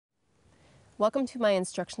Welcome to my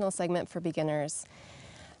instructional segment for beginners.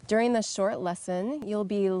 During this short lesson, you'll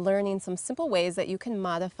be learning some simple ways that you can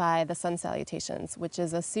modify the Sun Salutations, which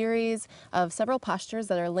is a series of several postures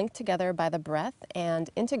that are linked together by the breath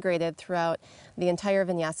and integrated throughout the entire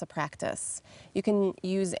Vinyasa practice. You can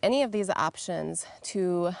use any of these options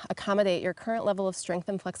to accommodate your current level of strength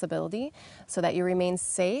and flexibility so that you remain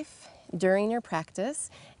safe during your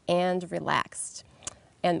practice and relaxed.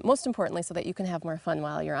 And most importantly, so that you can have more fun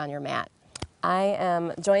while you're on your mat. I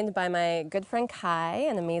am joined by my good friend Kai,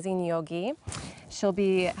 an amazing yogi. She'll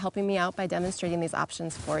be helping me out by demonstrating these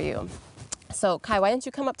options for you. So Kai, why don't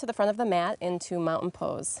you come up to the front of the mat into mountain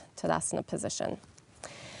pose, Tadasana position.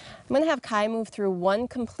 I'm going to have Kai move through one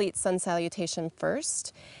complete Sun Salutation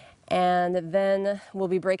first, and then we'll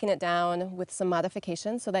be breaking it down with some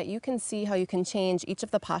modifications so that you can see how you can change each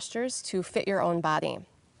of the postures to fit your own body.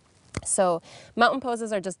 So mountain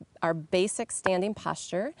poses are just our basic standing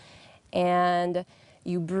posture, and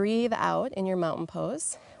you breathe out in your mountain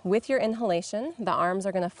pose. With your inhalation, the arms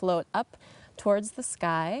are going to float up towards the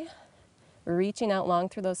sky, reaching out long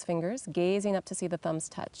through those fingers, gazing up to see the thumbs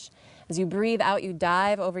touch. As you breathe out, you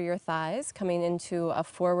dive over your thighs, coming into a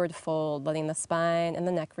forward fold, letting the spine and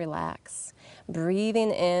the neck relax.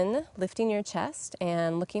 Breathing in, lifting your chest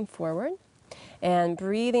and looking forward. And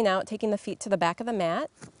breathing out, taking the feet to the back of the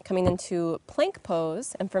mat, coming into plank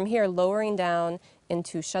pose, and from here lowering down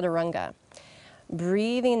into chaturanga.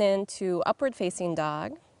 Breathing into upward facing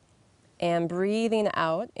dog, and breathing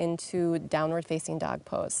out into downward facing dog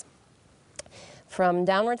pose. From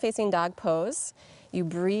downward facing dog pose, you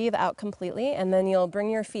breathe out completely, and then you'll bring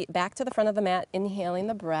your feet back to the front of the mat, inhaling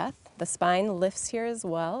the breath. The spine lifts here as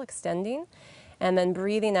well, extending, and then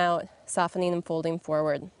breathing out, softening and folding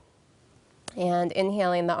forward. And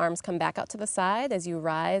inhaling, the arms come back out to the side as you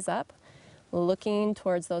rise up, looking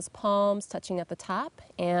towards those palms, touching at the top,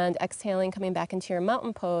 and exhaling, coming back into your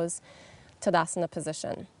mountain pose, Tadasana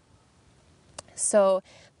position. So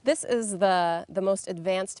this is the most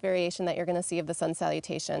advanced variation that you're going to see of the Sun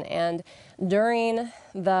Salutation. And during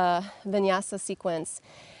the Vinyasa sequence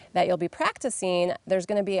that you'll be practicing, there's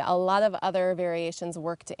going to be a lot of other variations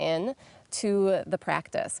worked in to the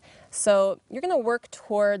practice. So you're going to work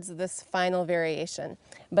towards this final variation.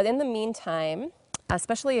 But in the meantime,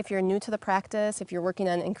 especially if you're new to the practice, if you're working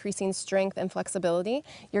on increasing strength and flexibility,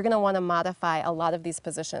 you're going to want to modify a lot of these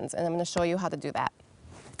positions, and I'm going to show you how to do that.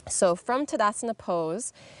 So from Tadasana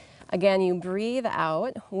pose, again, you breathe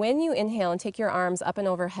out. When you inhale and take your arms up and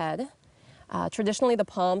overhead, traditionally the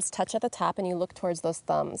palms touch at the top and you look towards those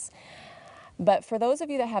thumbs. But for those of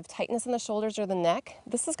you that have tightness in the shoulders or the neck,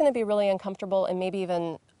 this is going to be really uncomfortable and maybe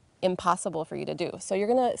even impossible for you to do. So you're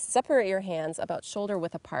going to separate your hands about shoulder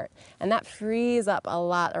width apart, and that frees up a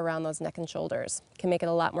lot around those neck and shoulders. It can make it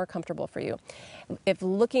a lot more comfortable for you. If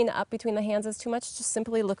looking up between the hands is too much, just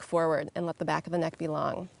simply look forward and let the back of the neck be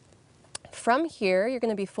long. From here, you're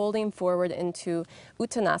going to be folding forward into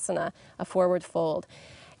Uttanasana, a forward fold.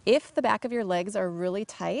 If the back of your legs are really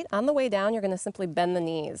tight, on the way down, you're going to simply bend the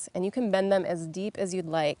knees, and you can bend them as deep as you'd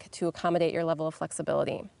like to accommodate your level of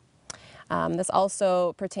flexibility. This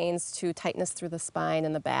also pertains to tightness through the spine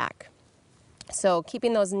and the back. So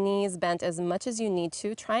keeping those knees bent as much as you need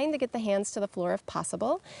to, trying to get the hands to the floor if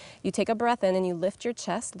possible. You take a breath in and you lift your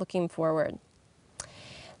chest looking forward.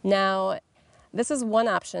 Now, this is one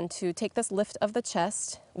option to take this lift of the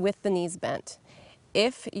chest with the knees bent.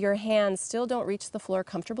 If your hands still don't reach the floor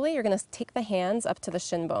comfortably, you're going to take the hands up to the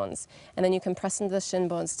shin bones, and then you can press into the shin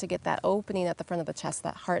bones to get that opening at the front of the chest,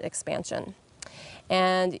 that heart expansion.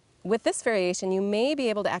 And with this variation, you may be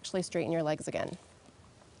able to actually straighten your legs again.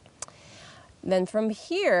 Then from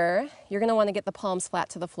here, you're going to want to get the palms flat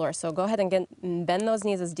to the floor. So go ahead and bend those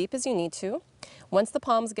knees as deep as you need to. Once the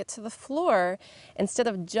palms get to the floor, instead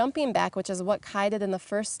of jumping back, which is what Kai did in the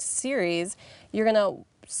first series, you're going to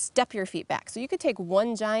step your feet back. So you could take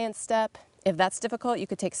one giant step. If that's difficult, you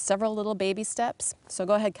could take several little baby steps. So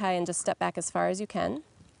go ahead, Kai, and just step back as far as you can.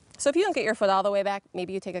 So if you don't get your foot all the way back,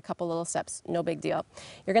 maybe you take a couple little steps, no big deal.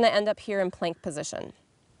 You're going to end up here in plank position.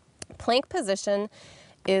 Plank position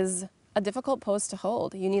is a difficult pose to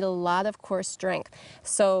hold. You need a lot of core strength.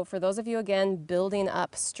 So for those of you, again, building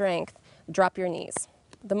up strength, drop your knees.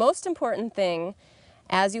 The most important thing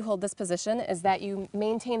as you hold this position is that you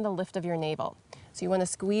maintain the lift of your navel. So you want to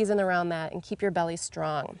squeeze in around that and keep your belly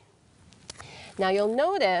strong. Now you'll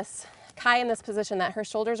notice Kai in this position that her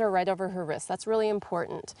shoulders are right over her wrists. That's really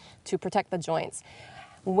important to protect the joints.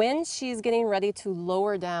 When she's getting ready to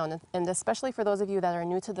lower down, and especially for those of you that are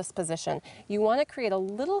new to this position, you want to create a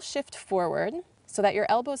little shift forward so that your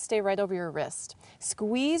elbows stay right over your wrist.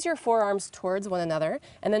 Squeeze your forearms towards one another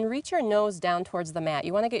and then reach your nose down towards the mat.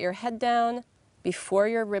 You want to get your head down before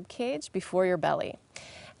your rib cage, before your belly.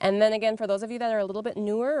 And then again, for those of you that are a little bit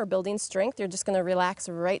newer or building strength, you're just going to relax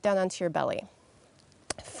right down onto your belly.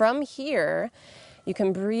 From here, you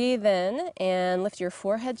can breathe in and lift your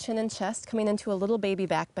forehead, chin, and chest, coming into a little baby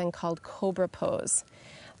back bend called Cobra Pose.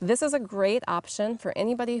 This is a great option for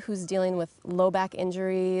anybody who's dealing with low back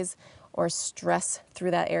injuries or stress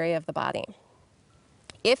through that area of the body.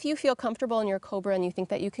 If you feel comfortable in your Cobra and you think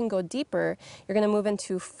that you can go deeper, you're going to move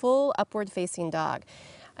into full upward facing dog.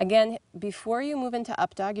 Again, before you move into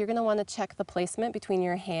up dog, you're going to want to check the placement between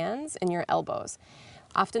your hands and your elbows.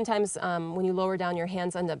 Oftentimes, when you lower down, your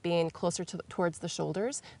hands end up being closer towards the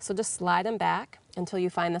shoulders. So just slide them back until you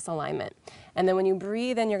find this alignment. And then when you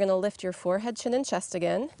breathe in, you're going to lift your forehead, chin, and chest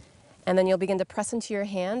again. And then you'll begin to press into your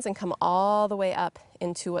hands and come all the way up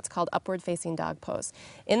into what's called upward facing dog pose.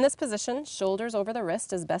 In this position, shoulders over the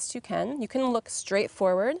wrist as best you can. You can look straight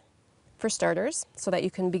forward for starters, so that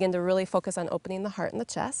you can begin to really focus on opening the heart and the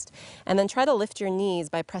chest. And then try to lift your knees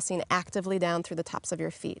by pressing actively down through the tops of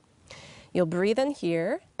your feet. You'll breathe in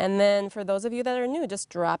here, and then for those of you that are new, just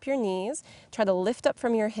drop your knees, try to lift up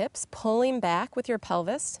from your hips, pulling back with your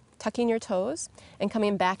pelvis, tucking your toes, and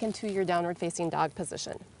coming back into your downward facing dog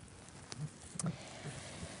position.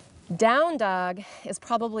 Down dog is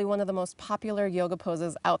probably one of the most popular yoga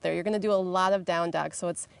poses out there. You're going to do a lot of down dog, so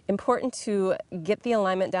it's important to get the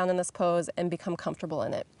alignment down in this pose and become comfortable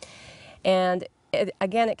in it. And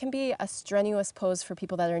again, it can be a strenuous pose for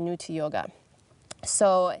people that are new to yoga.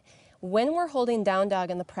 So when we're holding down dog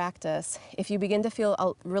in the practice, if you begin to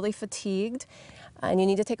feel really fatigued and you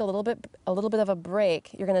need to take a little bit of a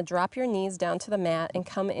break, you're going to drop your knees down to the mat and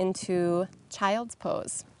come into child's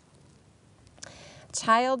pose.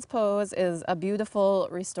 Child's pose is a beautiful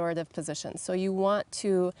restorative position. So you want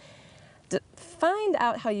to find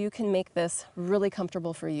out how you can make this really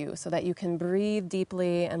comfortable for you so that you can breathe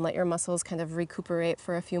deeply and let your muscles kind of recuperate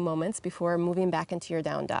for a few moments before moving back into your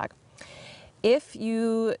down dog. If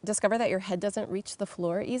you discover that your head doesn't reach the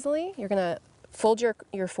floor easily, you're going to fold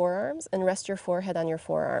your forearms and rest your forehead on your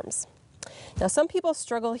forearms. Now, some people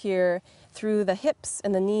struggle here through the hips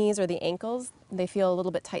and the knees or the ankles. They feel a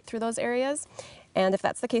little bit tight through those areas. And if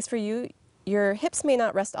that's the case for you, your hips may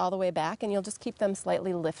not rest all the way back, and you'll just keep them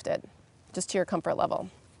slightly lifted, just to your comfort level.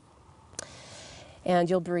 And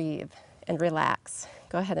you'll breathe and relax.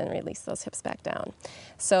 Go ahead and release those hips back down.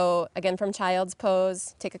 So again, from child's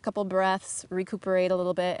pose, take a couple breaths, recuperate a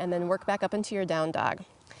little bit, and then work back up into your down dog.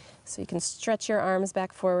 So you can stretch your arms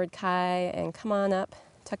back forward, Kai, and come on up,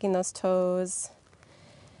 tucking those toes,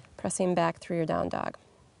 pressing back through your down dog.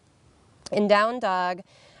 In down dog,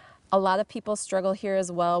 a lot of people struggle here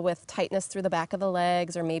as well with tightness through the back of the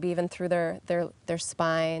legs or maybe even through their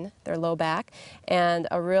spine, their low back. And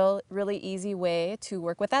a really easy way to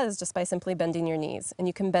work with that is just by simply bending your knees. And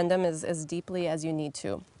you can bend them as deeply as you need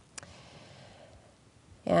to.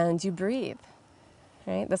 And you breathe,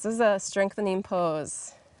 right? This is a strengthening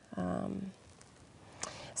pose.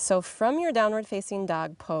 So from your downward facing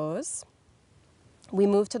dog pose, we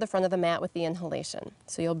move to the front of the mat with the inhalation.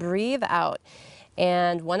 So you'll breathe out.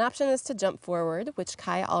 And one option is to jump forward, which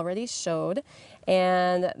Kai already showed.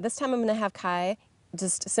 And this time I'm going to have Kai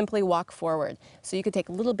just simply walk forward. So you could take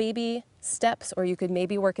little baby steps, or you could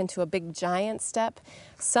maybe work into a big giant step.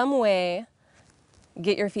 Some way,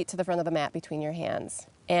 get your feet to the front of the mat between your hands.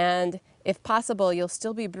 And if possible, you'll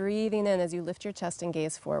still be breathing in as you lift your chest and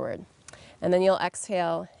gaze forward. And then you'll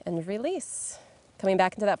exhale and release. Coming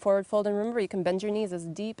back into that forward fold, and remember, you can bend your knees as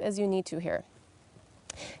deep as you need to here.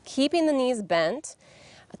 Keeping the knees bent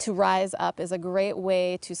to rise up is a great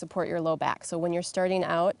way to support your low back. So when you're starting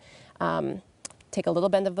out, take a little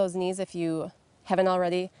bend of those knees if you haven't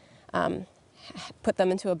already put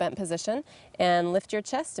them into a bent position, and lift your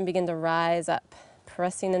chest and begin to rise up,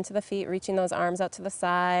 pressing into the feet, reaching those arms out to the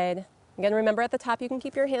side. Again, remember at the top you can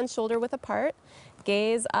keep your hands shoulder width apart,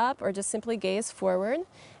 gaze up or just simply gaze forward,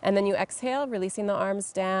 and then you exhale, releasing the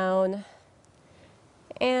arms down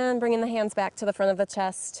and bringing the hands back to the front of the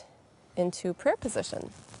chest into prayer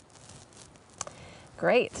position.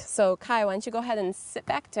 Great. So Kai, why don't you go ahead and sit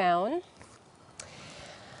back down.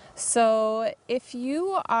 So if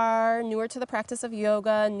you are newer to the practice of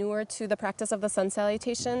yoga, newer to the practice of the Sun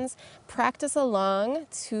Salutations, practice along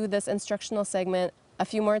to this instructional segment a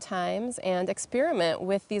few more times and experiment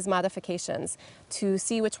with these modifications to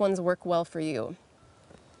see which ones work well for you.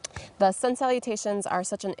 The Sun Salutations are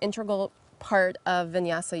such an integral part of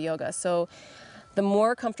Vinyasa yoga. So the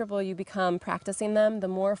more comfortable you become practicing them, the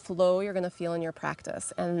more flow you're going to feel in your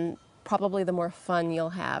practice. And probably the more fun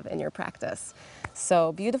you'll have in your practice.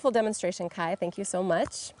 So beautiful demonstration, Kai. Thank you so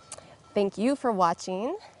much. Thank you for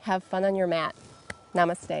watching. Have fun on your mat.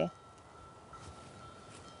 Namaste.